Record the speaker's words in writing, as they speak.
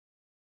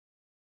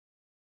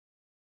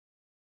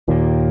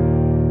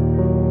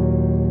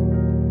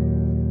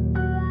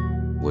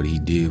What he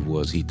did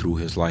was he threw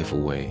his life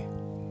away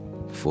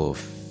for a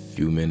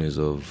few minutes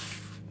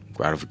of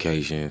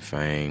gratification,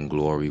 fame,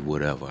 glory,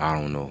 whatever. I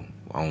don't know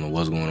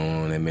what's going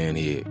on in that man's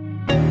head.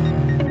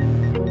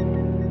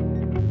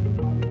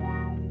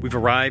 We've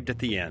arrived at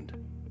the end.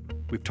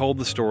 We've told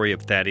the story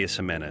of Thaddeus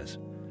Jimenez,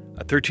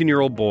 a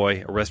 13-year-old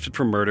boy arrested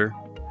for murder,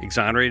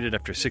 exonerated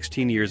after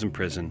 16 years in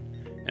prison,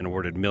 and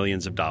awarded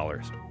millions of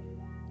dollars.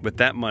 With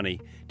that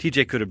money,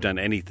 TJ could have done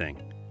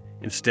anything.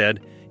 Instead,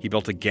 he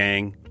built a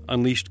gang,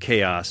 unleashed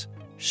chaos,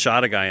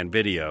 shot a guy on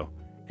video,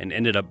 and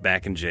ended up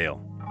back in jail.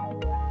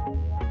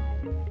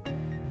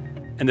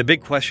 And the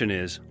big question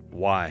is,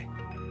 why?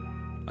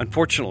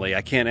 Unfortunately,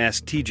 I can't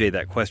ask TJ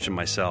that question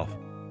myself.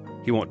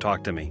 He won't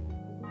talk to me.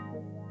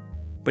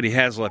 But he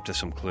has left us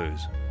some clues.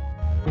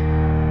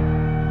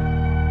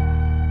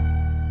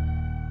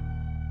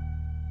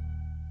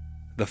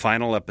 The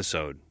final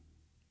episode,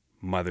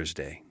 Mother's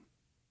Day.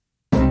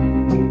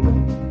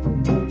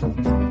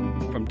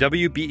 From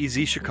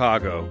WBEZ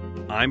Chicago,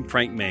 I'm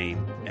Frank Main,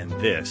 and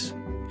this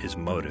is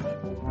Motive.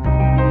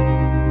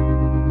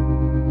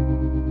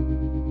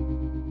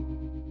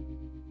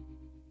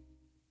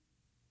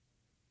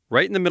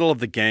 Right in the middle of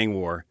the gang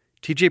war,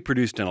 TJ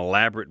produced an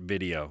elaborate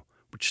video,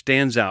 which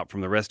stands out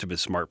from the rest of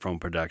his smartphone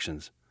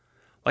productions.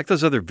 Like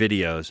those other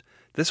videos,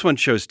 this one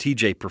shows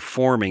TJ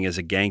performing as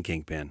a gang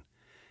kingpin.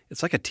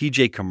 It's like a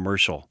TJ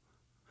commercial.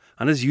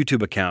 On his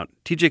YouTube account,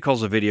 TJ calls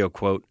the video,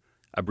 quote,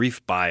 a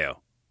brief bio.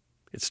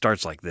 It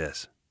starts like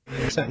this.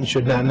 The sentence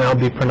should not now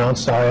be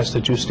pronounced. I ask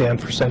that you stand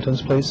for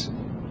sentence, please.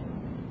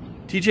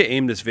 TJ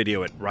aimed this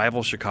video at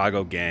rival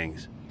Chicago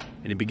gangs,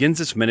 and he begins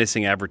this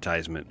menacing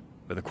advertisement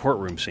with a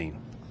courtroom scene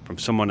from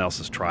someone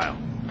else's trial.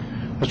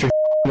 Mr.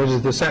 This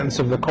is the sentence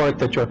of the court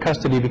that your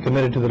custody be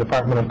committed to the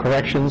Department of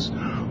Corrections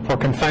for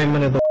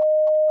confinement in the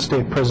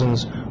state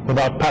prisons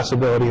without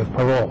possibility of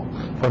parole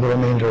for the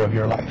remainder of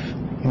your life.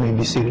 You may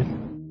be seated.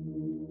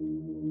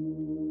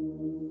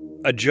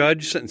 A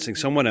judge sentencing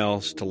someone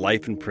else to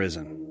life in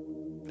prison.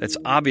 That's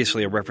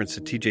obviously a reference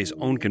to TJ's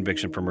own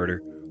conviction for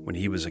murder when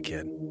he was a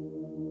kid.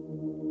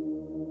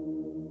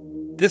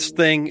 This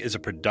thing is a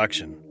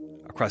production.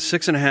 Across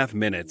 6.5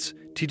 minutes,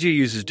 TJ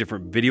uses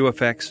different video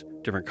effects,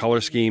 different color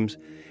schemes,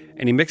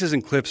 and he mixes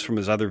in clips from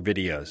his other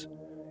videos.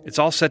 It's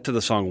all set to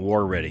the song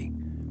War Ready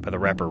by the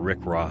rapper Rick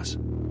Ross.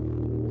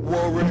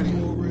 War Ready.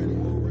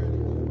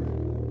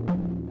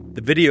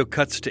 The video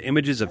cuts to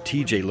images of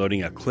TJ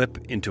loading a clip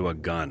into a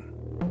gun.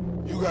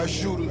 You got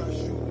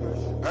shooters.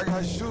 I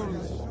got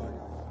shooters.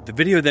 The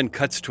video then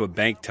cuts to a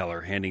bank teller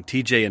handing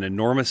TJ an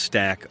enormous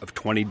stack of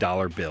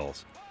 $20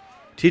 bills.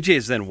 TJ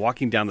is then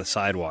walking down the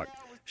sidewalk,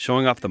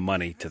 showing off the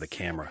money to the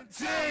camera.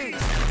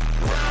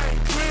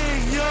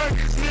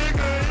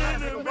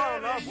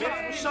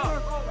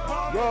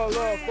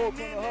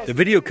 The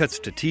video cuts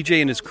to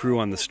TJ and his crew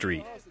on the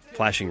street,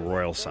 flashing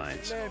Royal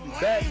signs.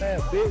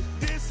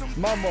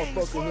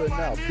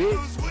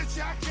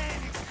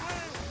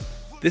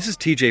 This is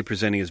TJ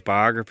presenting his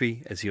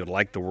biography as he would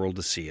like the world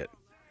to see it.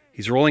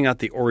 He's rolling out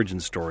the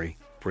origin story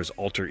for his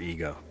alter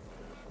ego.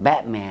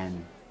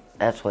 Batman,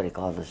 that's what he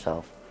calls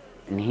himself.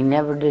 And he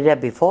never did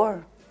that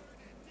before.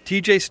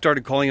 TJ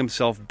started calling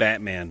himself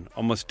Batman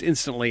almost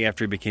instantly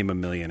after he became a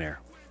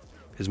millionaire.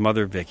 His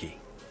mother, Vicky.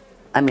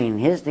 I mean,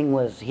 his thing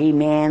was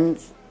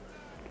He-Man's.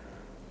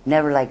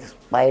 Never like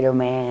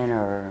Spider-Man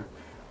or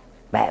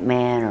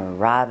Batman or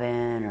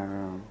Robin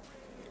or...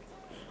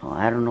 So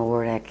I don't know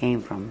where that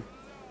came from.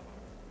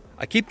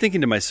 I keep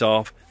thinking to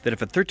myself that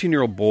if a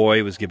 13-year-old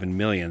boy was given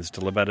millions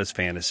to live out his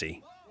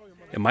fantasy,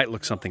 it might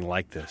look something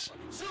like this.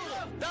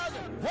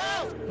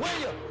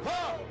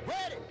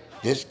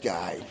 This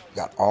guy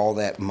got all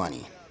that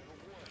money,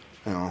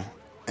 you know,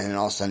 and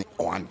all of a sudden,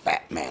 oh, I'm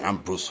Batman, I'm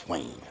Bruce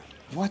Wayne.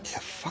 What the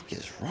fuck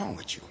is wrong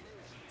with you?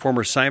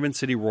 Former Simon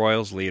City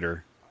Royals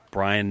leader,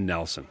 Brian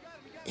Nelson.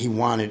 He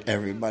wanted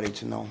everybody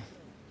to know.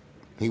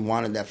 He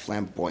wanted that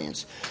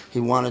flamboyance. He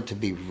wanted to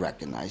be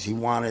recognized. He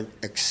wanted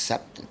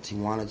acceptance. He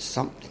wanted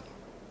something.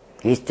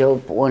 He still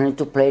wanted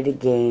to play the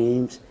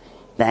games.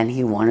 Then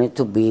he wanted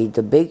to be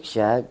the big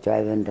shot,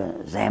 driving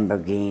the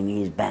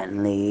Lamborghinis,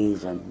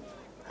 Bentleys, and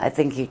I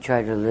think he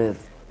tried to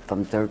live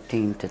from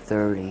 13 to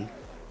 30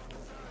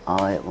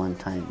 all at one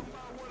time.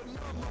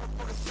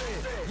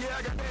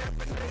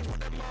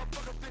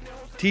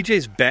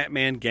 TJ's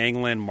Batman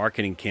Gangland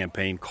marketing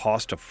campaign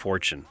cost a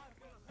fortune.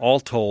 All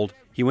told,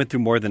 he went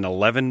through more than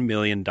 $11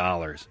 million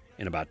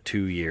in about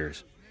 2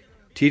 years.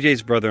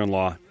 TJ's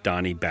brother-in-law,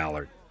 Donnie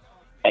Ballard.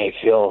 I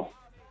feel,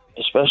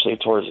 especially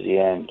towards the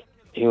end,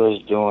 he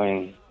was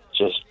doing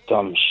just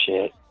dumb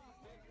shit.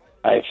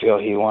 I feel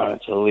he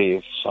wanted to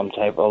leave some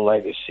type of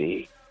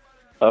legacy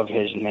of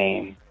his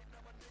name.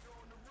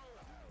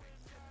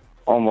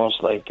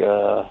 Almost like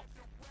Al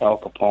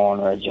Capone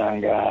or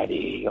John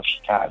Gotti of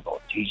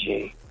Chicago,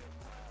 TJ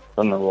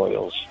from the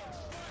Royals.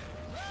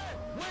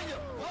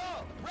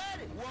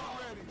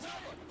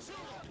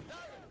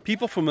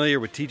 People familiar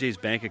with TJ's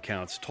bank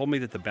accounts told me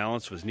that the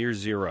balance was near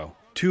zero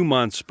 2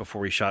 months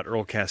before he shot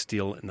Earl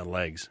Castile in the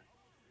legs.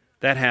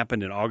 That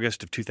happened in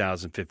August of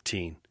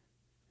 2015.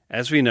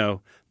 As we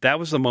know, that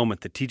was the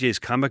moment that TJ's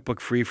comic book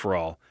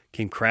free-for-all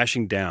came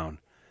crashing down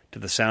to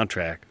the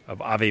soundtrack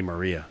of Ave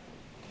Maria.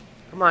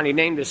 Come on, he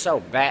named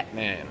himself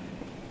Batman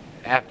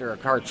after a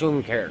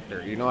cartoon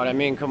character. You know what I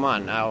mean? Come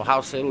on now,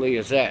 how silly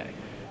is that?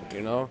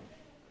 You know?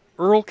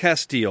 Earl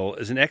Castile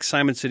is an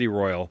ex-Simon City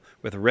Royal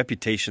with a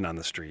reputation on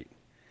the street.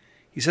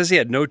 He says he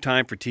had no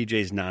time for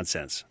TJ's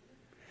nonsense.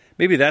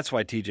 Maybe that's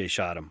why TJ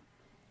shot him.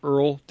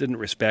 Earl didn't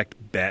respect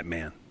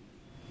Batman.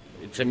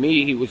 To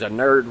me, he was a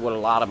nerd with a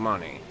lot of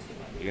money,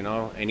 you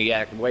know, and he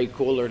acted way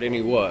cooler than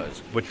he was.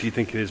 What do you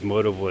think his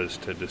motive was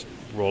to just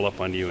roll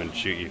up on you and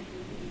shoot you?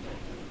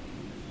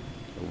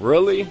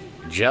 Really?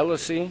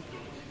 Jealousy?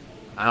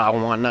 I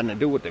don't want nothing to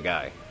do with the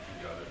guy.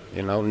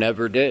 You know,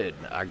 never did.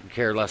 I could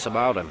care less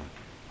about him.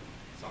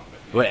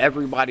 But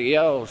everybody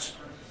else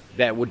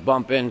that would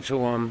bump into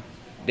him,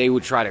 they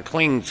would try to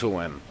cling to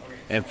him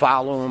and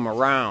follow him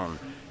around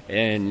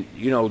and,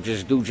 you know,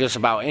 just do just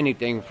about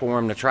anything for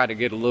him to try to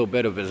get a little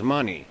bit of his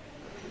money.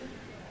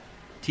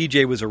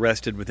 TJ was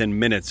arrested within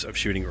minutes of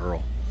shooting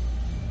Earl.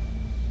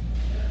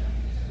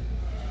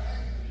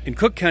 In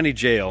Cook County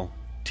Jail,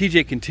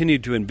 TJ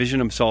continued to envision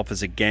himself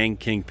as a gang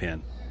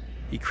kingpin.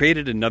 He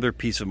created another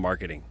piece of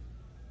marketing.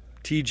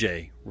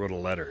 TJ wrote a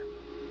letter.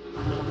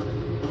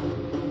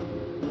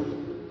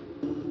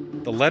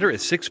 The letter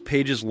is 6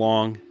 pages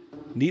long,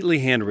 neatly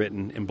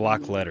handwritten in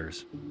block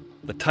letters.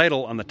 The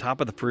title on the top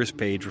of the first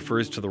page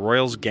refers to the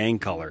Royals' gang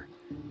color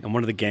and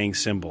one of the gang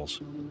symbols.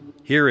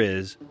 Here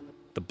is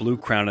the Blue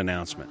Crown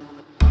announcement.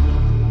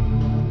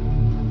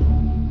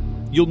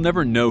 You'll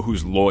never know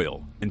who's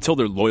loyal until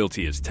their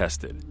loyalty is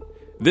tested.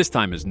 This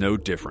time is no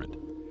different.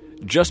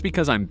 Just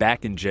because I'm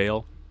back in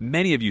jail,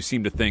 many of you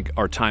seem to think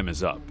our time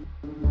is up.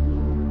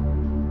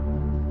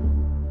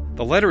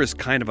 The letter is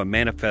kind of a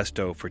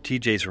manifesto for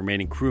TJ's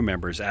remaining crew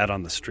members out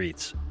on the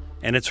streets,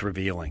 and it's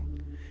revealing.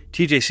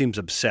 TJ seems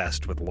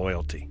obsessed with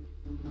loyalty.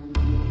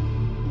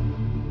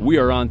 We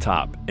are on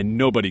top, and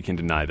nobody can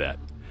deny that.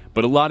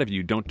 But a lot of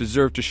you don't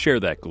deserve to share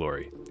that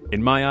glory.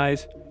 In my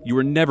eyes, you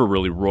were never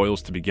really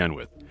royals to begin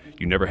with.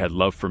 You never had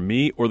love for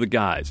me or the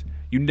guys.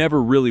 You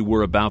never really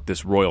were about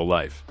this royal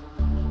life.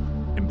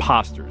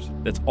 Imposters,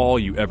 that's all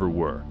you ever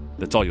were.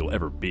 That's all you'll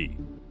ever be.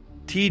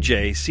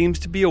 TJ seems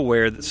to be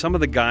aware that some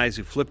of the guys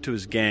who flipped to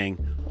his gang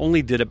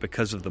only did it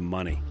because of the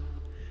money.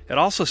 It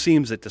also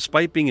seems that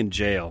despite being in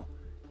jail,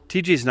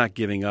 TJ's not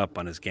giving up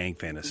on his gang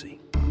fantasy.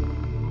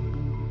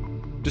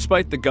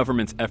 Despite the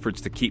government's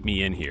efforts to keep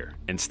me in here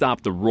and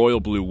stop the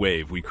royal blue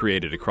wave we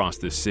created across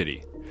this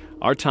city,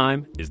 our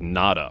time is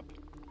not up.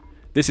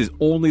 This is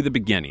only the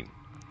beginning.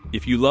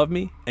 If you love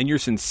me and you're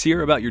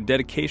sincere about your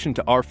dedication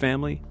to our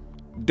family,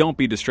 don't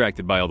be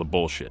distracted by all the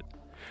bullshit.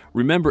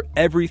 Remember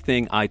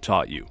everything I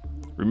taught you.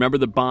 Remember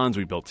the bonds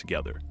we built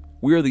together.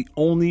 We are the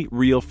only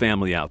real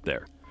family out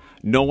there.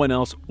 No one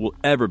else will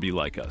ever be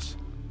like us.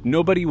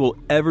 Nobody will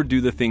ever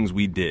do the things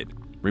we did.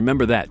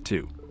 Remember that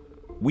too.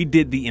 We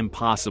did the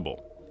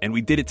impossible, and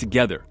we did it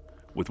together,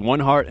 with one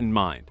heart and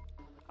mind.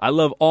 I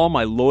love all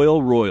my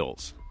loyal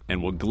royals,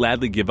 and will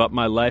gladly give up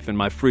my life and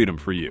my freedom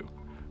for you.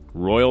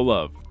 Royal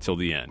love till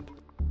the end.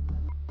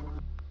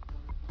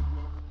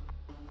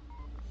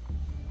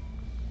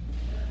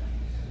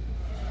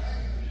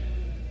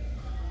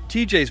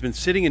 TJ's been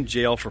sitting in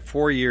jail for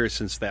 4 years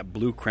since that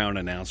Blue Crown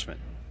announcement.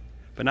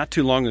 But not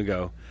too long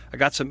ago, I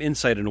got some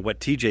insight into what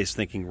TJ's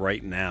thinking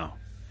right now.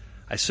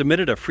 I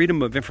submitted a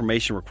Freedom of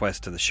Information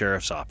request to the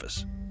sheriff's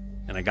office,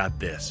 and I got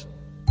this.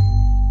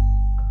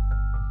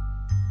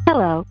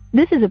 Hello,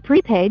 this is a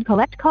prepaid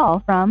collect call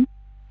from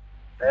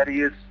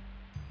Thaddeus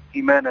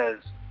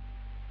Jimenez,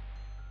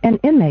 an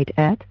inmate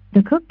at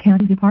the Cook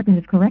County Department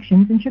of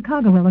Corrections in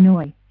Chicago,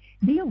 Illinois.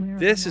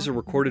 This is a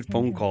recorded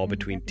phone call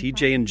between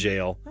TJ in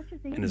jail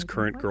and his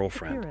current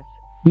girlfriend.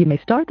 You may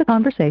start the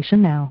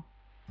conversation now.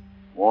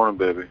 Morning,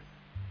 baby.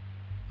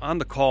 On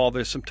the call,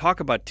 there's some talk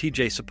about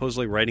TJ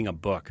supposedly writing a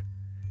book.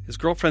 His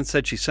girlfriend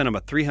said she sent him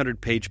a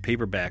 300-page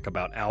paperback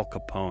about Al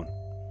Capone.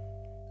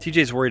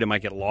 TJ's worried it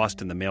might get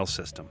lost in the mail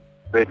system.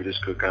 Baby, this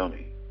Cook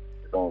County.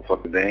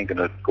 They ain't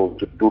gonna go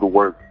do the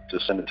work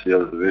to send it to the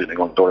other division. They're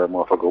gonna throw that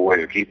motherfucker away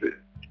or keep it.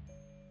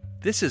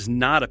 This is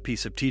not a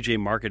piece of TJ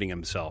marketing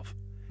himself.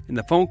 In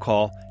the phone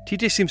call,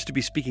 TJ seems to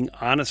be speaking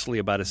honestly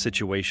about his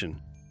situation.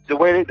 The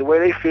way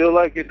they feel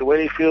like it, the way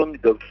they feel,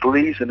 the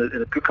police and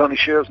the Cook County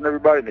sheriffs and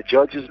everybody, and the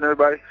judges and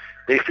everybody,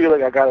 they feel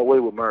like I got away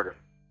with murder.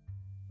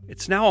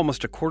 It's now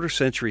almost a quarter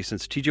century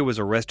since TJ was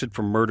arrested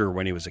for murder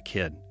when he was a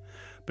kid.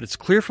 But it's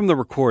clear from the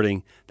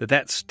recording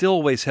that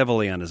still weighs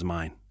heavily on his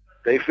mind.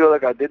 They feel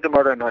like I did the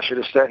murder and I should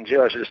have sat in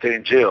jail. I should have stayed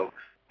in jail.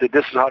 This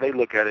is how they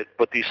look at it.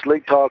 But these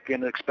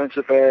slick-talking,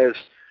 expensive-ass,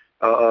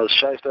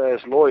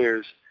 shyster-ass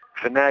lawyers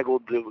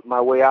finagled my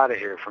way out of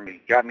here for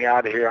me, got me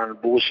out of here on the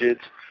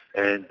bullshits,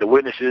 and the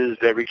witnesses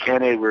that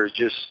recanted were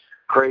just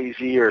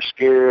crazy or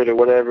scared or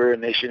whatever,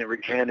 and they shouldn't have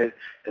recanted,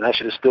 and I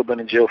should have still been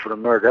in jail for the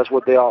murder. That's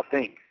what they all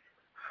think.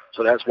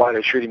 So that's why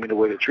they're treating me the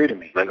way they're treating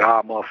me. Like,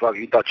 motherfucker,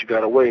 you thought you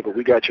got away, but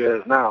we got your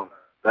ass now.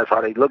 That's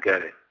how they look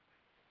at it.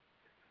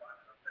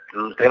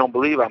 They don't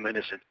believe I'm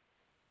innocent.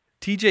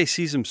 TJ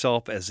sees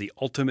himself as the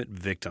ultimate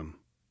victim.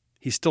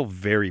 He's still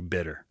very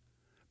bitter.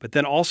 But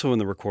then also in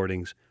the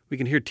recordings, we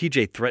can hear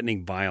TJ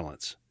threatening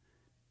violence.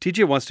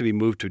 TJ wants to be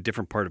moved to a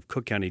different part of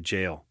Cook County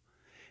Jail,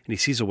 and he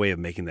sees a way of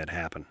making that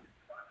happen.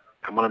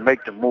 I'm going to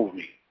make them move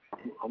me.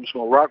 I'm just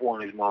going to rock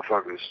one of these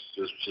motherfuckers.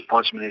 Just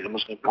punch me. I'm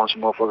just going to punch a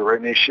motherfucker right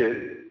in their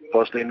shit,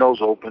 bust their nose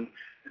open,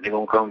 and they're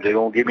going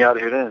to get me out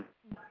of here then.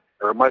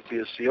 Or it might be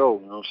a CO,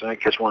 you know what I'm saying?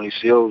 Catch one of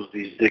these COs,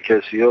 these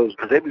dickhead COs,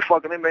 because they be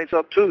fucking inmates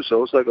up too,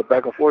 so it's like a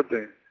back and forth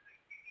thing.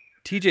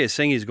 TJ is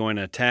saying he's going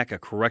to attack a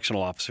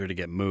correctional officer to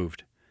get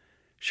moved.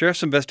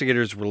 Sheriff's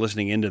investigators were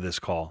listening into this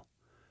call.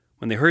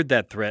 When they heard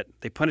that threat,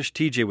 they punished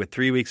TJ with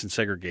 3 weeks in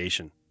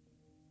segregation.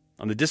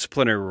 On the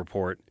disciplinary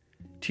report,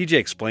 TJ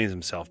explains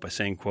himself by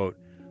saying, quote,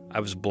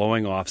 "I was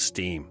blowing off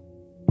steam."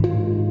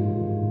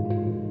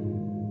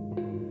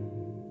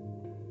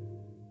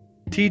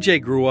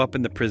 TJ grew up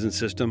in the prison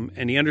system,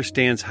 and he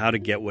understands how to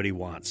get what he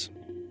wants.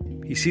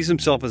 He sees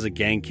himself as a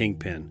gang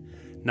kingpin,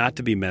 not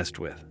to be messed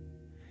with.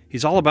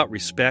 He's all about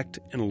respect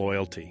and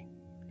loyalty.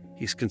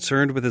 He's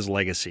concerned with his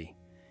legacy.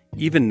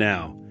 Even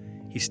now,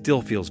 he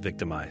still feels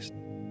victimized.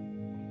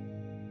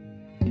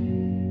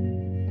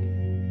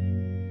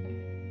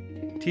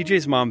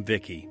 TJ's mom,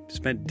 Vicky,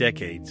 spent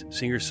decades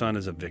seeing her son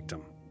as a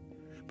victim.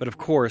 But of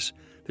course,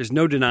 there's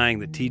no denying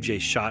that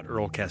TJ shot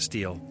Earl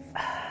Castile.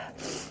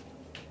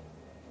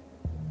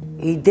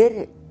 He did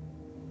it.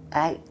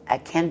 I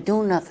can't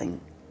do nothing.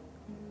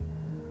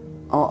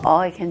 All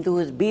I can do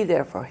is be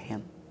there for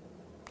him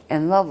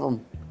and love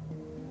him.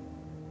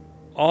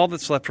 All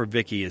that's left for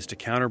Vicky is to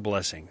count her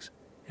blessings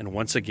and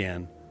once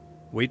again,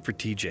 wait for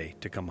TJ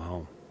to come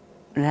home.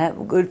 And I have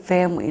a good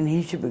family, and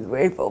he should be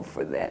grateful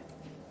for that.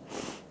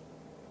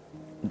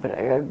 But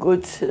I got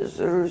good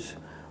sisters,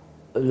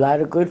 a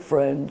lot of good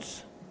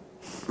friends,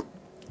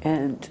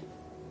 and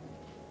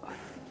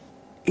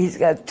he's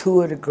got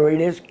two of the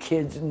greatest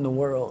kids in the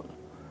world.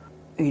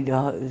 He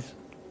does.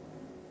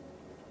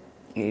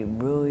 He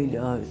really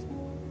does.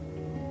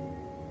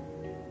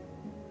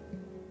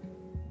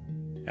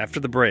 After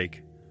the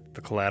break,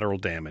 the collateral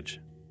damage.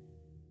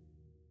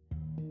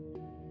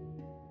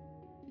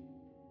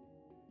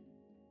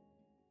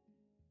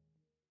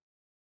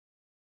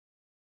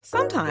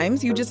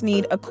 Sometimes you just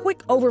need a quick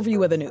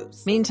overview of the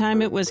news.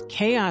 Meantime, it was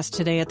chaos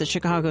today at the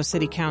Chicago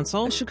City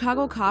Council. A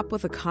Chicago cop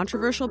with a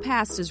controversial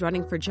past is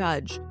running for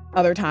judge.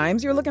 Other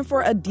times, you're looking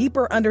for a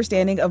deeper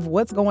understanding of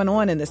what's going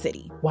on in the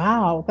city.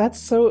 Wow, that's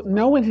so...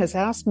 No one has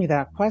asked me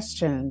that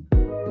question.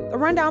 The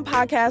Rundown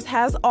podcast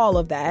has all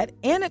of that,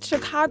 and it's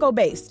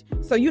Chicago-based,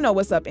 so you know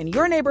what's up in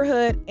your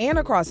neighborhood and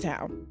across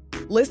town.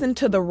 Listen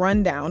to The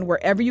Rundown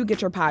wherever you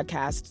get your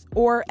podcasts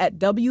or at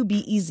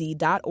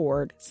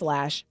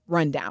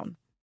wbez.org/rundown.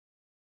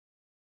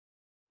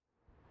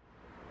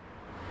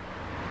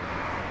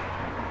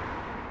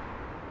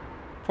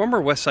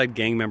 Former Westside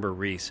gang member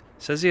Reese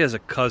says he has a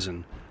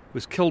cousin who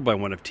was killed by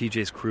one of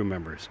TJ's crew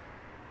members.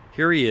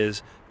 Here he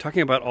is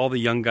talking about all the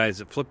young guys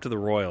that flipped to the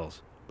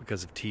Royals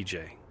because of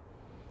TJ.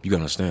 You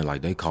gotta understand,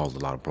 like, they caused a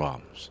lot of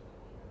problems.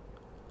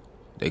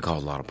 They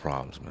caused a lot of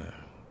problems, man.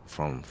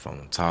 From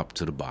the top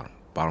to the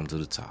bottom to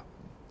the top.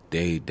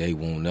 They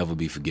won't never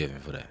be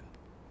forgiven for that.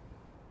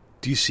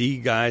 Do you see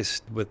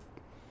guys with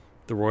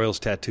the Royals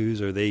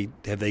tattoos, or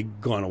have they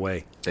gone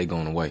away? They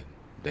gone away.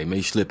 They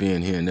may slip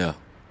in here and there.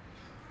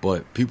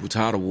 But people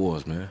tired of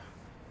wars, man.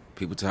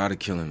 People tired of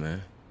killing,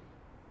 man.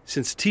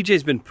 Since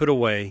TJ's been put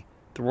away,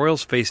 the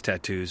Royals' face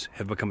tattoos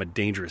have become a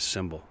dangerous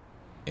symbol.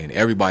 And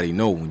everybody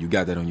know when you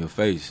got that on your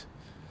face,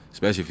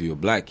 especially if you're a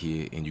black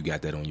kid and you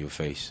got that on your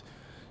face.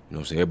 You know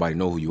what I'm saying? Everybody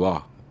know who you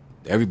are.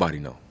 Everybody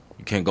know.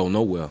 You can't go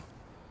nowhere.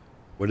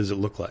 What does it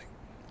look like?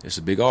 It's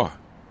a big R.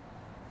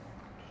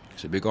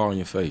 It's a big R on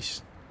your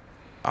face.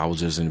 I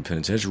was just in the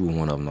penitentiary with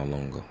one of them not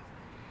long ago.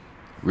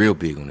 Real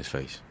big on his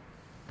face.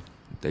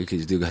 They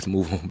still got to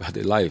move on about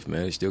their life,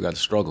 man. They still got to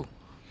struggle.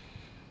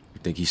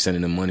 You think he's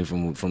sending them money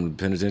from the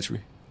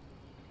penitentiary?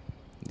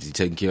 Is he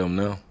taking care of them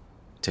now?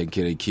 Taking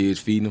care of their kids,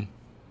 feeding them?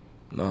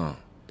 Nah,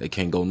 they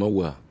can't go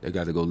nowhere. They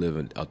got to go live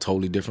a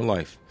totally different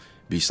life.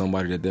 Be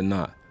somebody that they're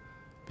not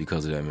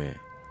because of that man.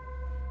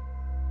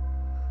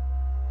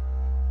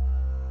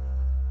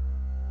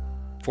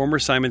 Former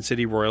Simon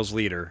City Royals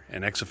leader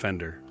and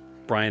ex-offender,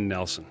 Brian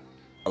Nelson.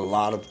 A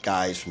lot of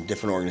guys from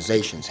different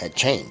organizations had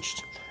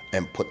changed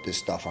and put this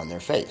stuff on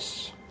their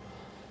face.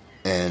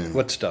 And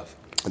what stuff?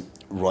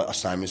 A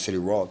Simon City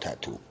Royal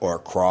tattoo, or a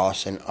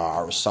cross, an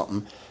R, or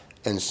something.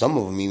 And some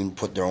of them even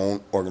put their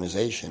own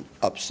organization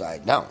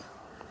upside down.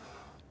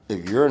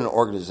 If you're in an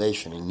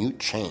organization and you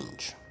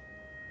change,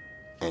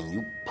 and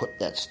you put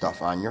that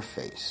stuff on your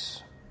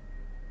face,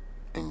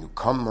 and you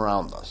come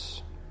around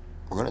us,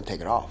 we're going to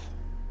take it off.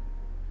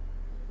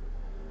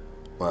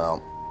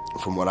 Well,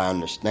 from what I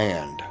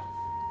understand,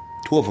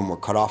 2 of them were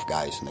cut off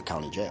guys in the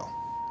county jail.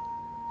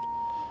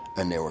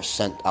 And they were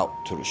sent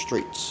out to the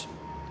streets.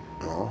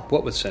 You know?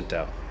 What was sent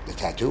out? The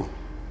tattoo.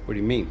 What do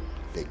you mean?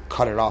 They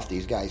cut it off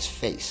these guys'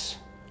 face,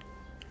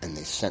 and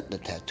they sent the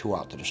tattoo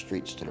out to the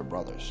streets to their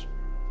brothers.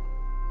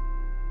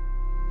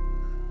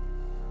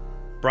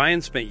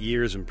 Brian spent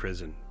years in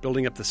prison,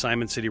 building up the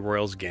Simon City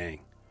Royals gang.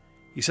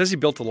 He says he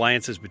built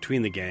alliances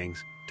between the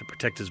gangs to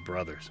protect his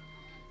brothers.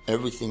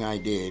 Everything I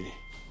did,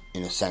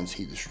 in a sense,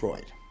 he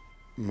destroyed.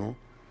 You know?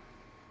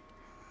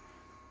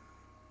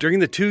 During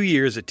the 2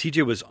 years that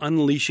TJ was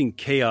unleashing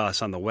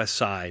chaos on the West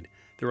Side,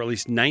 there were at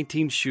least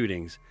 19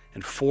 shootings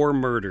and 4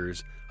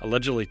 murders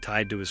allegedly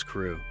tied to his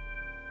crew.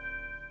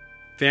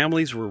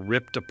 Families were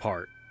ripped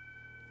apart.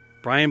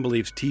 Brian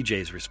believes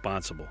TJ's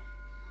responsible.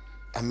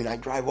 I mean, I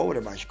drive over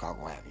there by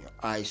Chicago Avenue.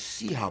 I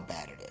see how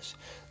bad it is.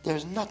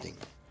 There's nothing.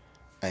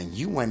 And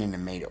you went in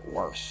and made it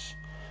worse.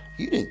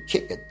 You didn't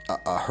kick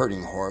a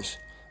hurting horse.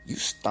 You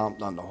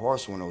stomped on the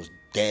horse when it was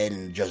dead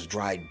and just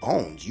dried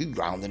bones. You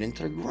ground it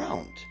into the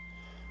ground.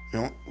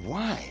 You know,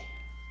 why?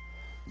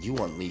 You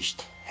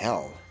unleashed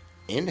hell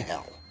in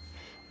hell.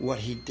 What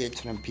he did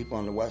to them people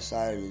on the West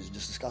Side is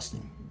just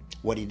disgusting.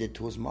 What he did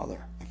to his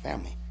mother and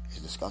family is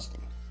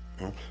disgusting.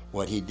 You know?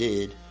 What he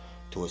did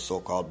to his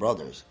so-called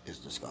brothers is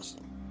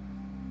disgusting.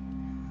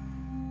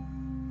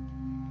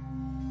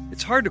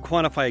 It's hard to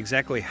quantify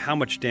exactly how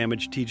much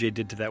damage TJ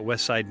did to that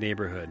West Side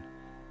neighborhood.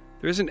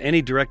 There isn't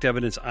any direct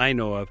evidence I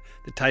know of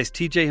that ties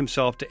TJ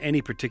himself to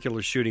any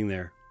particular shooting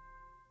there.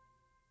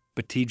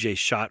 But TJ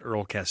shot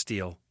Earl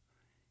Castile.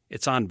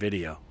 It's on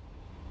video.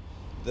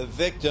 The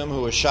victim,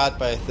 who was shot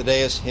by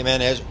Thaddeus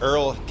Jimenez,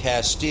 Earl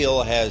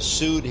Castile, has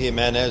sued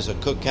Jimenez. A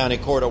Cook County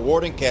court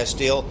awarding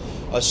Castile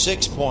a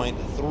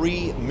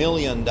 $6.3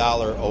 million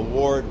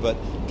award, but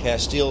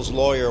Castile's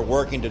lawyer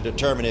working to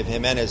determine if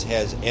Jimenez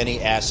has any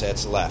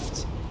assets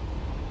left.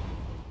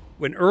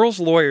 When Earl's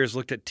lawyers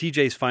looked at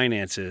TJ's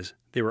finances,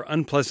 they were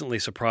unpleasantly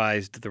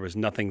surprised that there was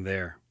nothing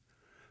there.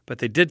 But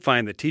they did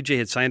find that TJ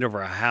had signed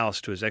over a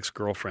house to his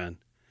ex-girlfriend.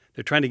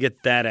 They're trying to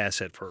get that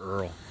asset for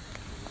Earl.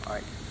 All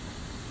right.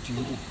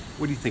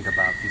 What do you think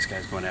about these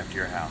guys going after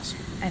your house?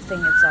 I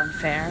think it's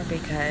unfair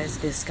because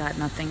this got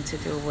nothing to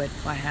do with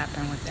what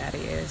happened with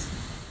Thaddeus.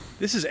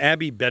 This is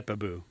Abby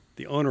Betbabu,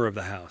 the owner of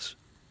the house.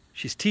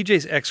 She's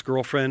TJ's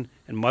ex-girlfriend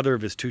and mother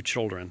of his 2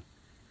 children.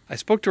 I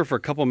spoke to her for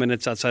a couple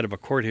minutes outside of a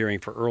court hearing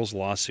for Earl's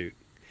lawsuit.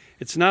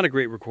 It's not a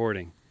great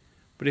recording,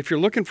 but if you're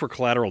looking for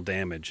collateral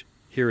damage,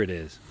 here it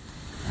is.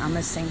 I'm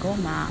a single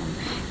mom,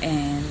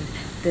 and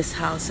this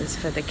house is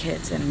for the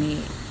kids and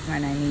me,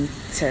 and I need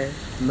to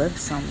live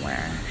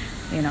somewhere.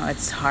 You know,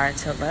 it's hard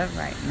to live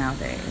right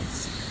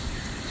nowadays.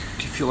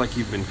 Do you feel like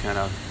you've been kind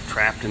of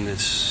trapped in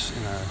this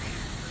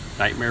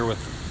nightmare with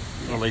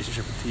a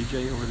relationship with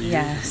TJ over the years?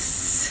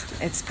 Yes,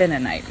 it's been a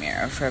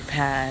nightmare for the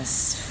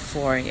past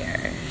 4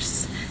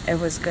 years. It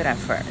was good at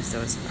first, it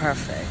was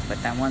perfect,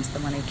 but then once the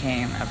money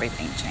came,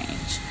 everything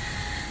changed.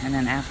 And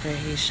then after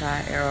he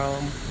shot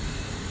Earl,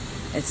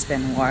 it's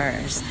been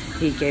worse.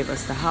 He gave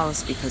us the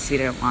house because he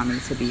didn't want me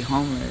to be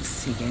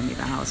homeless. He gave me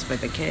the house for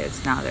the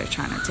kids. Now they're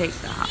trying to take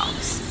the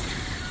house.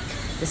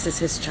 This is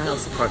his child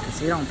support because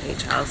he don't pay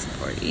child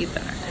support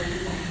either.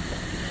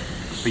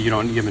 But you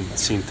haven't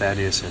seen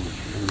Thaddeus in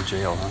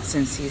jail, huh?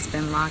 Since he's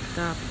been locked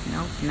up,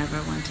 nope,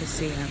 never went to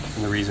see him.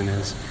 And the reason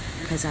is?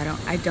 Because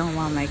I don't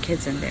want my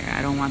kids in there.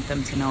 I don't want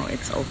them to know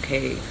it's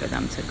okay for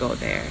them to go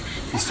there.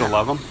 You still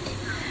love him?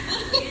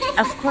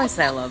 Of course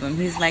I love him.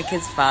 He's like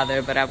his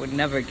father, but I would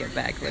never get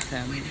back with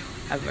him,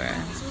 ever.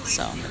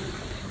 So.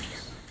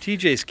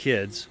 TJ's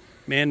kids,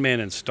 Man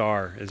and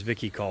Star, as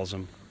Vicky calls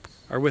them,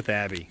 are with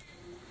Abby.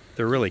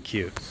 They're really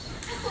cute.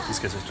 These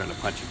guys are trying to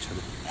punch each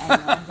other.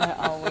 I know, they're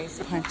always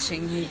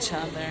punching each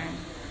other.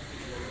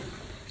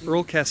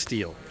 Earl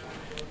Castile.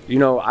 You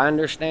know, I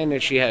understand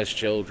that she has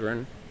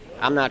children.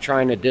 I'm not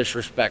trying to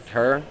disrespect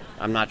her.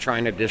 I'm not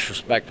trying to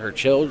disrespect her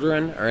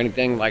children or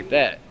anything like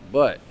that.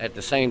 But at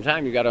the same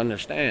time, you got to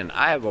understand,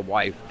 I have a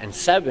wife and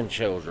 7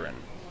 children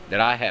that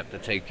I have to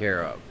take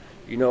care of.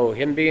 You know,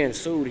 him being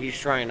sued, he's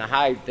trying to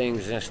hide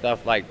things and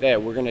stuff like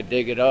that. We're going to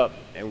dig it up,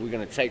 and we're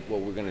going to take what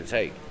we're going to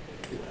take.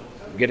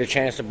 Get a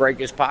chance to break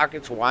his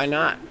pockets, why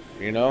not?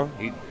 You know,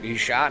 he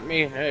shot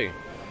me, hey.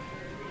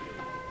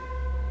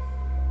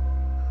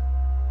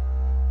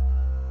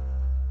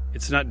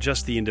 It's not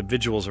just the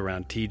individuals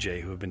around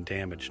TJ who have been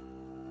damaged.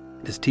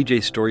 Does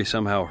TJ's story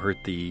somehow hurt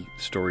the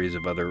stories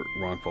of other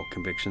wrongful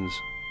convictions?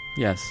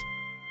 Yes.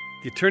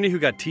 The attorney who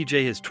got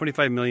TJ his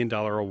 $25 million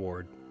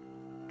award,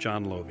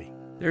 John Lovey.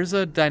 There's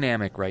a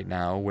dynamic right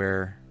now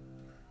where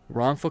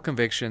wrongful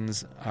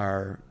convictions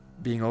are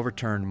being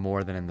overturned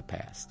more than in the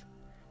past.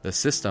 The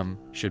system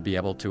should be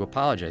able to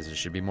apologize. There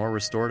should be more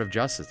restorative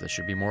justice. There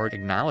should be more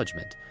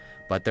acknowledgement.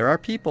 But there are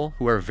people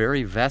who are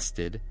very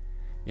vested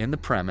in the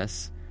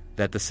premise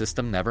that the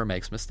system never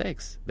makes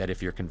mistakes, that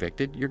if you're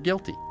convicted, you're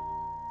guilty.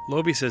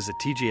 Lovey says that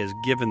TJ has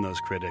given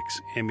those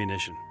critics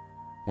ammunition.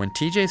 When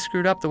TJ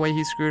screwed up the way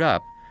he screwed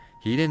up,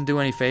 he didn't do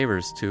any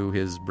favors to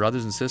his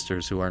brothers and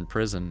sisters who are in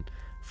prison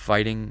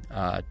fighting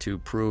to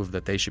prove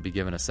that they should be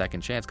given a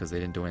second chance because they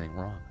didn't do anything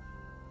wrong.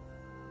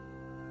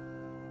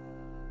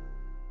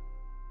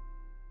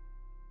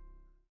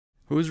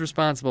 Who's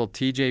responsible?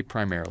 TJ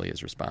primarily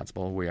is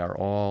responsible. We are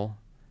all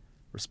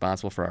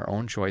responsible for our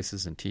own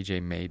choices, and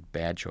TJ made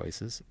bad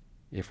choices.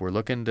 If we're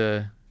looking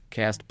to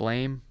cast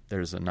blame.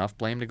 There's enough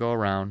blame to go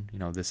around. You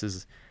know, this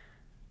is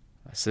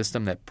a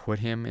system that put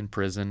him in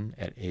prison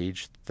at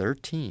age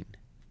 13.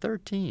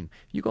 13.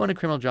 If you go into the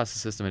criminal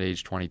justice system at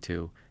age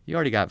 22, you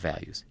already got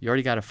values. You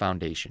already got a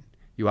foundation.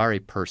 You are a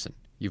person.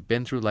 You've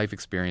been through life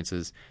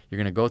experiences. You're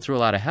going to go through a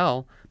lot of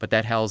hell, but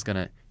that hell is going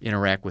to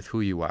interact with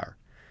who you are.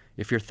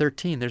 If you're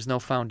 13, there's no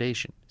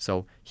foundation.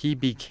 So he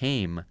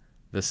became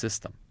the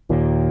system.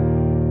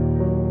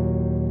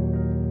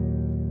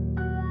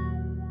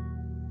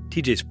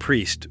 TJ's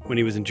priest, when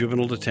he was in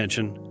juvenile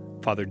detention,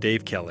 Father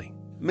Dave Kelly.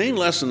 Main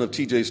lesson of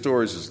TJ's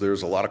stories is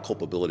there's a lot of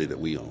culpability that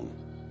we own.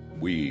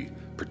 We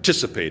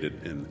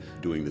participated in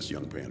doing this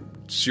young man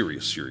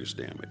serious, serious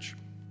damage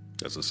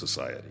as a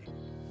society.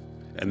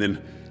 And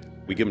then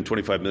we give him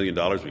 $25 million.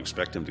 We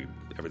expect him to,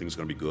 everything's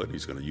going to be good.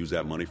 He's going to use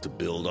that money to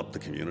build up the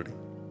community.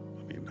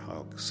 I mean,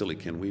 how silly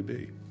can we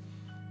be?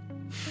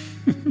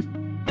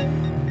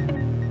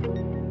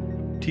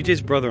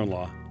 TJ's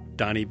brother-in-law,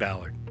 Donnie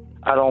Ballard.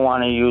 I don't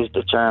want to use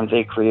the term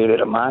they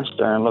created a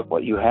monster and look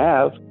what you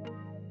have,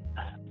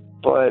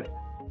 but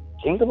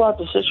think about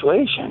the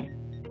situation.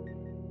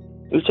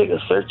 You take a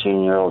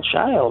 13-year-old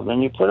child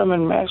and you put him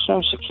in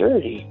maximum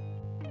security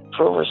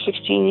for over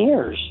 16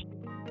 years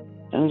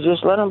and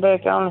just let him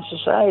back out in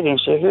society and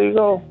say, here you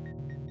go.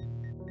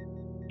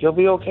 You'll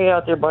be okay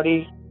out there,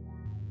 buddy.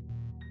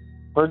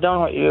 We're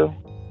done with you.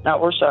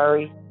 Now we're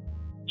sorry.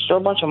 Throw a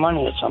bunch of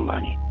money at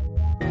somebody.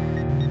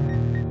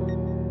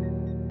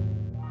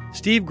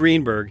 Steve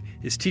Greenberg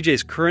is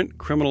TJ's current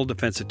criminal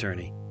defense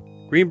attorney.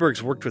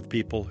 Greenberg's worked with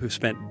people who've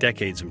spent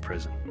decades in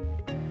prison.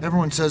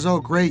 Everyone says, oh,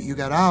 great, you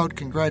got out,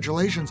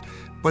 congratulations,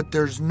 but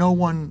there's no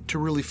one to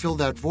really fill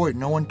that void,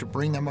 no one to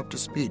bring them up to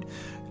speed.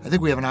 I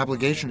think we have an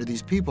obligation to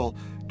these people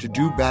to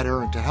do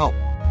better and to help.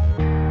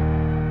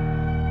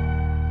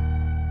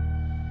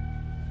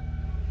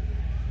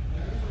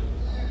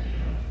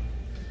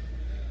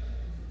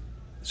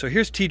 So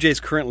here's TJ's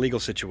current legal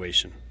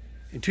situation.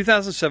 In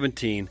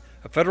 2017,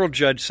 a federal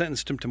judge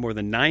sentenced him to more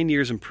than 9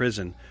 years in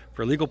prison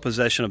for illegal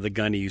possession of the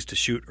gun he used to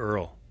shoot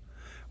Earl.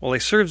 While he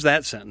serves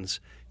that sentence,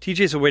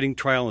 TJ's awaiting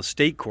trial in a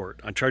state court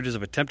on charges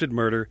of attempted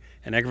murder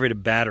and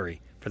aggravated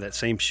battery for that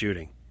same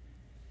shooting.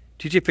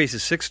 TJ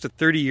faces 6 to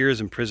 30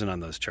 years in prison on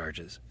those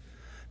charges.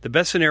 The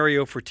best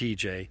scenario for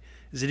TJ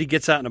is that he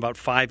gets out in about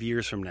 5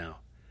 years from now,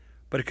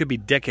 but it could be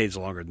decades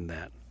longer than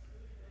that.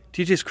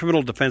 TJ's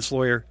criminal defense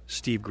lawyer,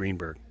 Steve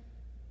Greenberg.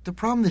 The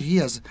problem that he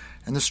has,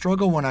 and the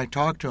struggle when I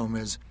talk to him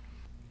is,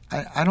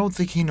 I don't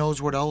think he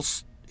knows what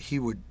else he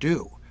would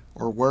do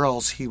or where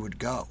else he would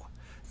go.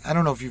 I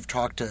don't know if you've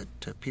talked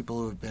to people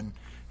who have been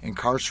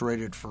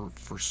incarcerated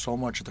for so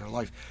much of their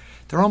life.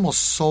 They're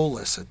almost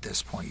soulless at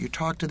this point. You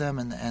talk to them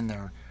and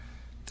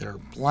they're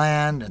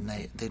bland and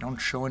they don't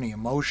show any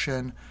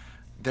emotion.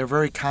 They're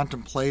very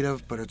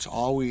contemplative, but it's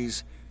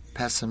always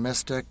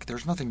pessimistic.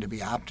 There's nothing to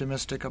be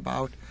optimistic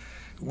about.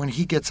 When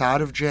he gets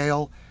out of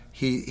jail,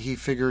 he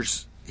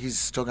figures he's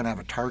still going to have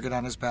a target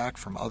on his back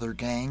from other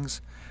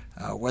gangs.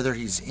 Whether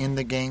he's in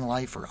the gang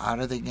life or out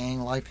of the gang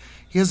life,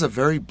 he has a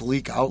very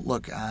bleak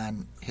outlook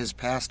on his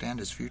past and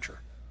his future.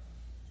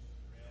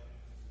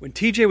 When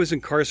TJ was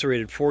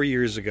incarcerated 4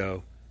 years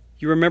ago,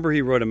 you remember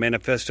he wrote a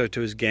manifesto to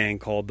his gang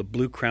called the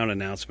Blue Crown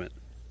Announcement.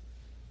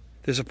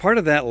 There's a part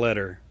of that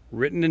letter,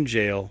 written in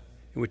jail,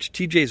 in which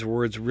TJ's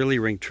words really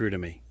ring true to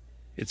me.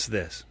 It's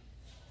this.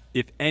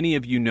 If any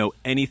of you know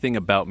anything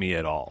about me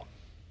at all,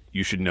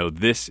 you should know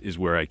this is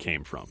where I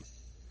came from.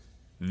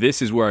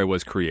 This is where I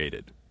was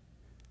created.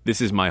 This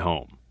is my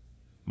home,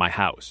 my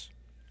house,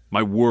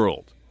 my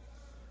world.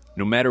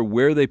 No matter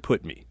where they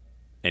put me,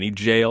 any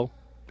jail,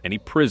 any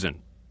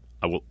prison,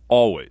 I will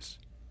always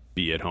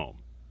be at home.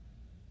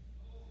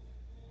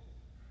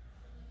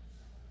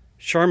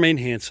 Charmaine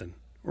Hanson,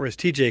 or as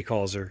TJ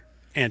calls her,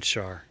 Aunt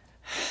Char.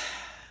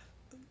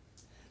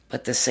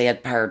 But the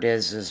sad part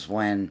is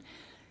when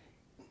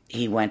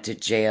he went to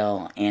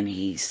jail and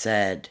he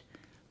said,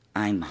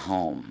 I'm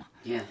home.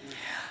 Yeah.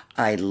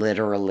 I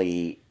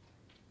literally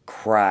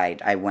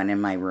cried. I went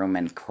in my room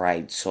and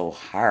cried so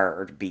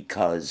hard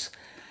because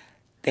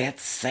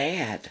that's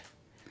sad.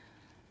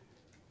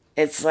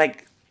 It's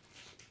like,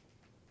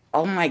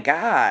 oh my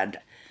God.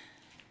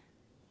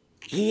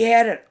 He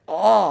had it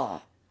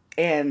all.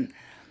 And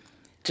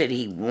did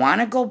he want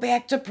to go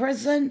back to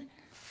prison?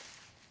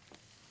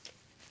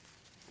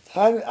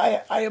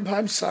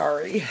 I'm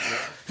sorry.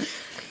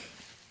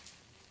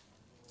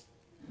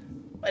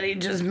 But he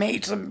just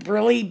made some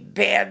really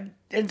bad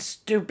and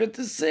stupid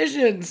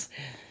decisions.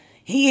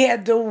 He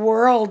had the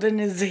world in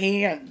his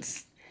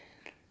hands.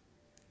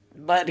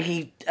 But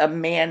a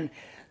man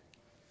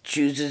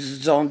chooses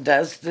his own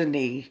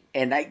destiny.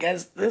 And I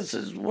guess this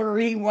is where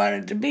he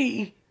wanted to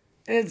be.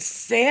 It's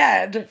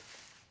sad.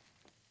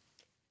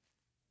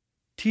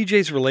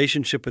 TJ's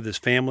relationship with his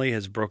family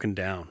has broken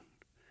down.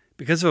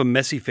 Because of a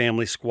messy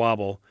family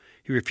squabble,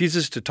 he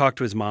refuses to talk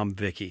to his mom,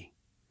 Vicky.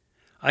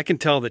 I can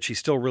tell that she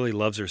still really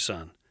loves her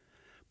son,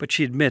 but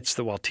she admits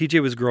that while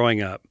TJ was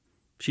growing up,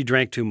 she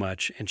drank too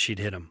much and she'd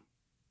hit him.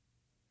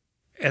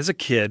 As a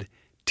kid,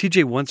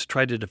 TJ once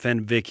tried to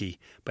defend Vicky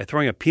by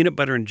throwing a peanut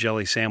butter and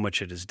jelly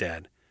sandwich at his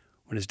dad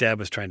when his dad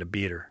was trying to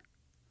beat her.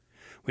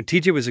 When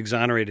TJ was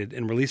exonerated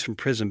and released from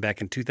prison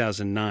back in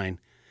 2009,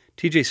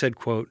 TJ said,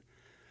 quote,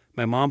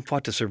 "My mom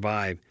fought to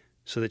survive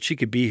so that she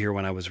could be here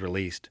when I was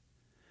released.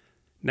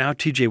 Now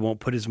TJ won't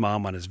put his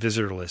mom on his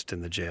visitor list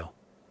in the jail."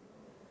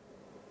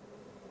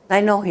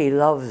 I know he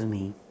loves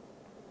me.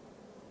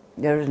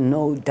 There's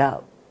no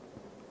doubt.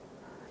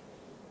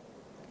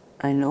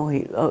 I know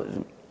he loves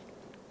me.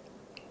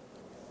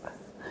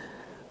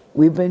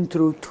 We've been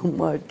through too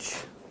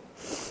much.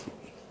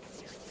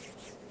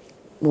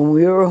 When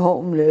we were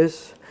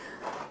homeless,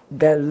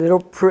 that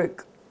little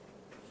prick,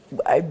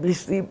 I'd be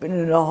sleeping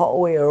in a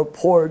hallway or a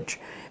porch,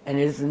 and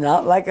it's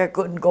not like I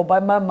couldn't go by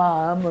my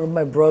mom or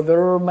my brother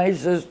or my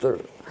sister.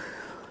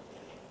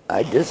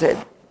 I just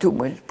had too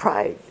much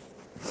pride.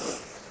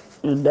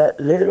 And that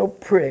little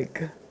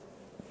prick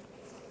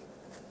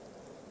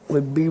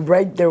would be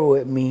right there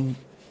with me.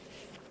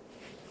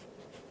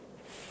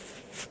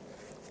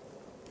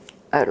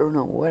 I don't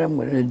know what I'm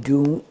gonna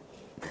do.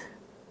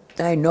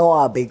 I know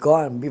I'll be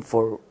gone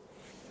before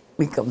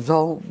he comes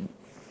home.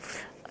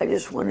 I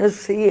just want to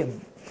see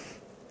him.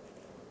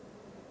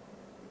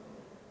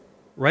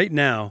 Right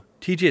now,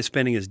 TJ is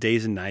spending his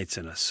days and nights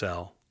in a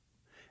cell.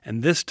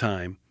 And this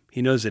time,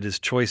 he knows that his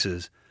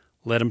choices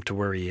led him to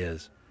where he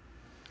is.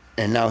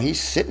 And now he's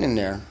sitting in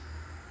there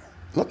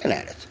looking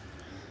at it.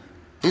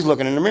 He's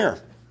looking in the mirror.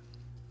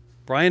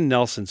 Brian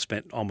Nelson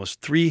spent almost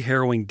 3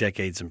 harrowing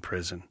decades in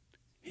prison.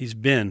 He's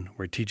been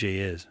where TJ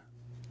is.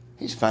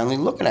 He's finally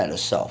looking at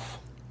himself.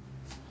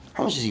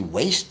 How much has he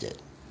wasted?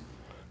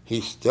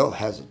 He still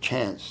has a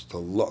chance to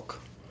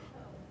look.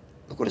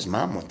 Look what his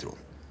mom went through,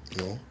 you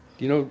know?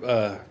 You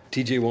know,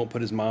 TJ won't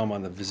put his mom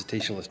on the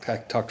visitation list. I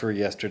talked to her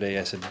yesterday.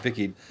 I said,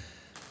 Vicky,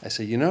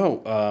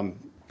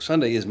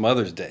 Sunday is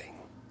Mother's Day.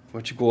 Why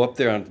don't you go up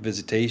there on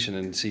visitation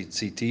and see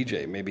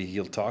TJ? Maybe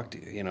he'll talk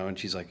to you, you know? And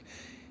she's like,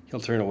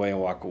 he'll turn away and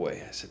walk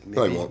away. I said,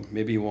 No, he won't.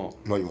 Maybe he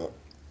won't. No, he won't.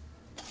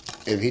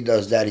 If he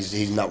does that,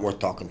 he's not worth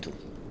talking to.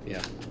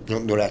 Yeah.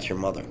 Don't do that to your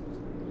mother.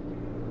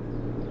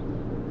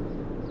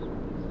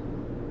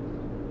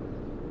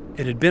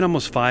 It had been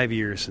almost 5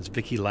 years since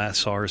Vicky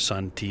last saw her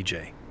son,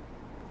 TJ.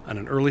 On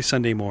an early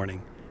Sunday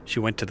morning, she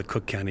went to the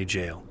Cook County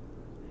Jail.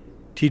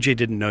 TJ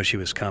didn't know she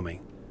was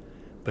coming,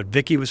 but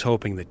Vicky was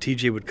hoping that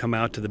TJ would come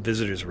out to the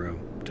visitor's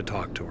room to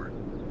talk to her.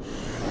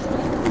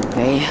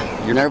 Okay,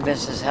 you're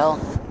nervous as hell.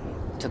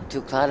 Took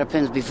 2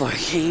 Clozapins before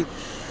he came.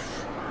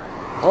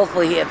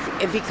 Hopefully,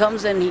 if he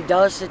comes in, he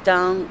does sit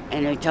down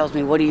and he tells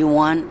me, "What do you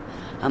want?"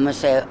 I'm gonna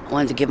say, "I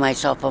wanted to give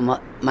myself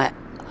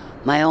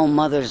my own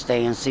Mother's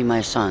Day and see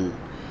my son."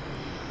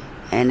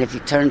 And if he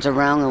turns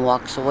around and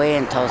walks away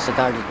and tells the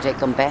guard to take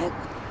him back,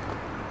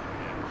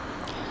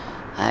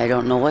 I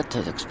don't know what to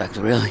expect,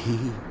 really.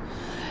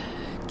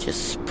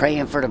 Just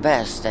praying for the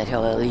best, that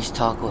he'll at least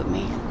talk with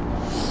me.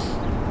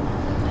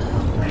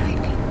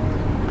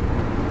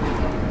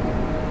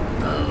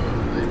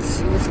 Let's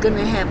see what's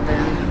gonna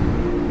happen.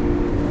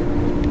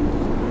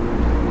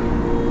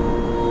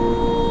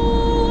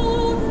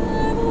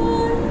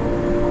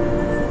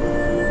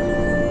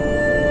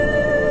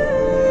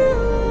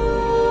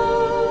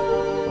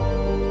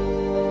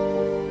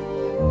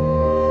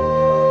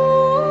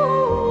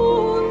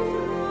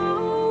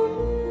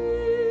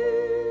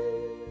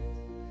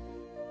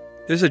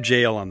 There's a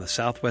jail on the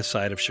southwest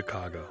side of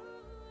Chicago.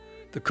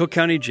 The Cook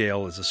County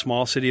Jail is a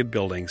small city of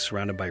buildings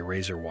surrounded by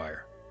razor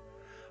wire.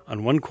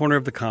 On one corner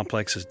of the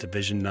complex is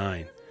Division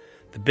 9,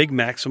 the big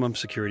maximum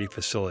security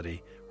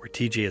facility where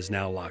TJ is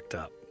now locked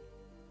up.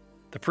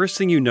 The first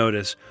thing you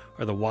notice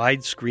are the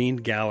wide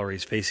screened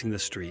galleries facing the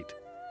street.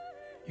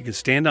 You can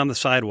stand on the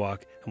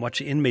sidewalk and watch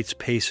the inmates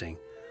pacing,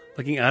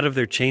 looking out of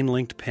their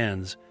chain-linked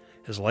pens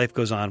as life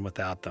goes on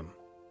without them.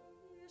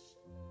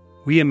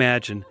 We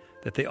imagine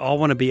that they all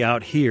want to be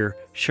out here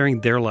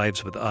sharing their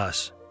lives with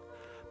us.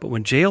 But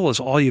when jail is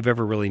all you've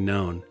ever really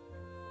known,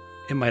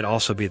 it might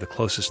also be the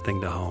closest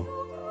thing to home.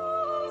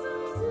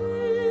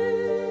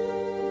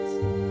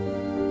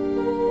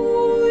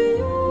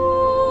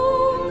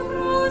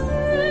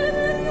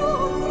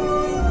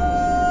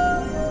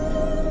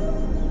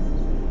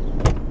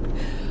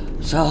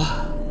 So,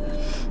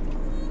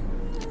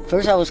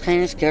 first I was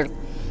kind of scared,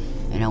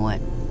 and I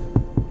went.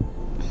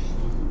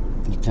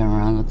 He turned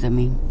around, looked at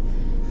me.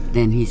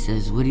 Then he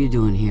says, "What are you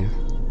doing here?"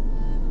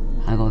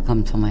 I go,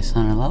 "Come tell my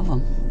son I love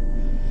him."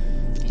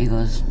 He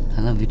goes,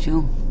 "I love you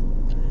too."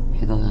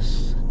 He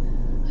goes,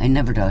 "I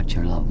never doubt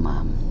your love,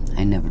 Mom.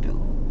 I never do.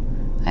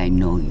 I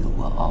know you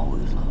will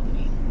always love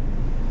me."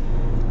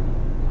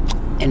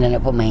 And then I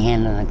put my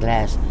hand on the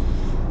glass,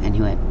 and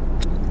he went,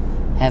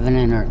 "Heaven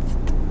and earth."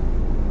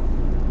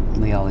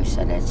 We always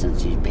said that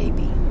since he's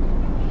baby.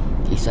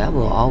 He said, "I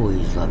will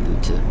always love you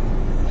too,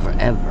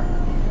 forever."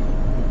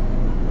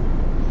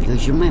 He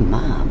goes, "You're my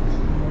mom."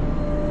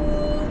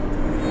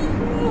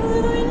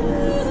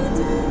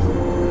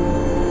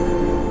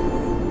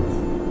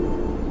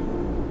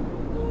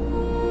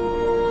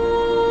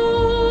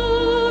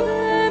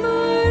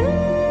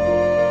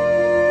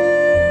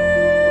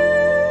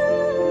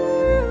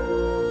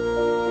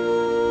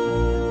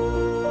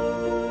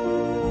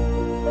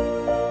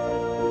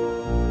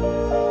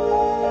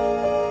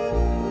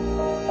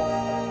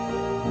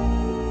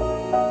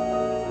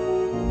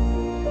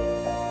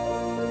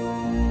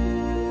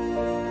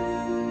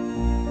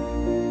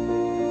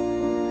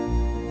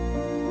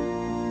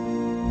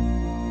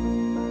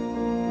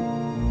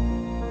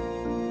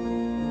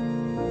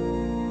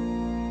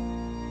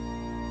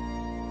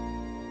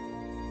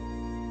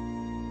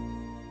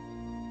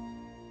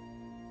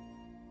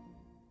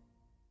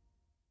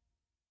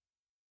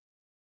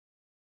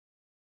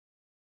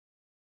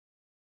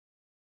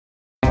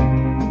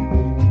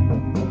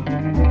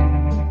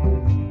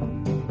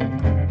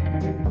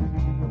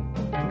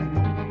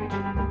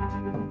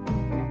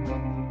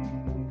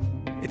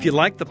 If you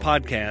like the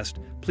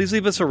podcast, please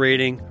leave us a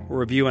rating or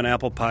review on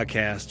Apple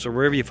Podcasts or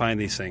wherever you find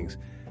these things.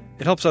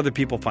 It helps other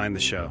people find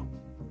the show.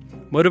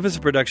 Motive is a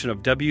production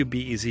of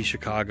WBEZ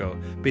Chicago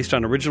based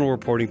on original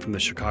reporting from the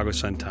Chicago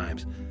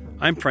Sun-Times.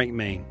 I'm Frank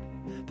Main.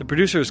 The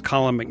producer is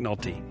Colin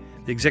McNulty.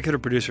 The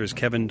executive producer is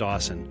Kevin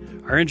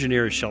Dawson. Our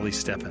engineer is Shelley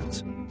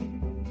Steffens.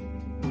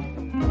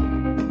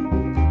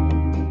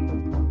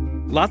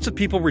 Lots of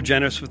people were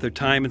generous with their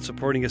time in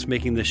supporting us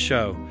making this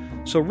show.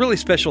 So really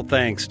special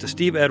thanks to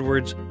Steve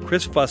Edwards,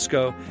 Chris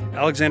Fusco,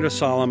 Alexandra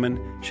Solomon,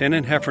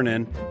 Shannon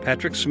Heffernan,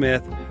 Patrick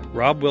Smith,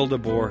 Rob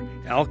Wildeboer,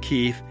 Al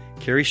Keefe,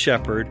 Carrie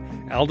Shepard,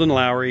 Alden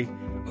Lowry,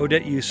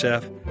 Odette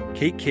Youssef,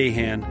 Kate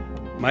Cahan,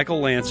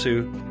 Michael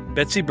Lansu,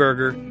 Betsy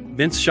Berger,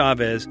 Vince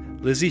Chavez,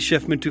 Lizzie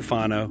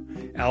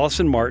Schiffman-Tufano,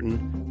 Allison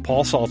Martin,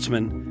 Paul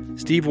Saltzman,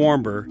 Steve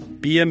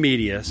Warmber, Bia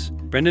Medias,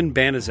 Brendan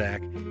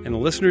Banaszak, and the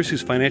listeners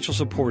whose financial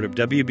support of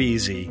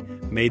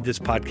WBEZ made this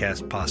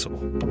podcast possible.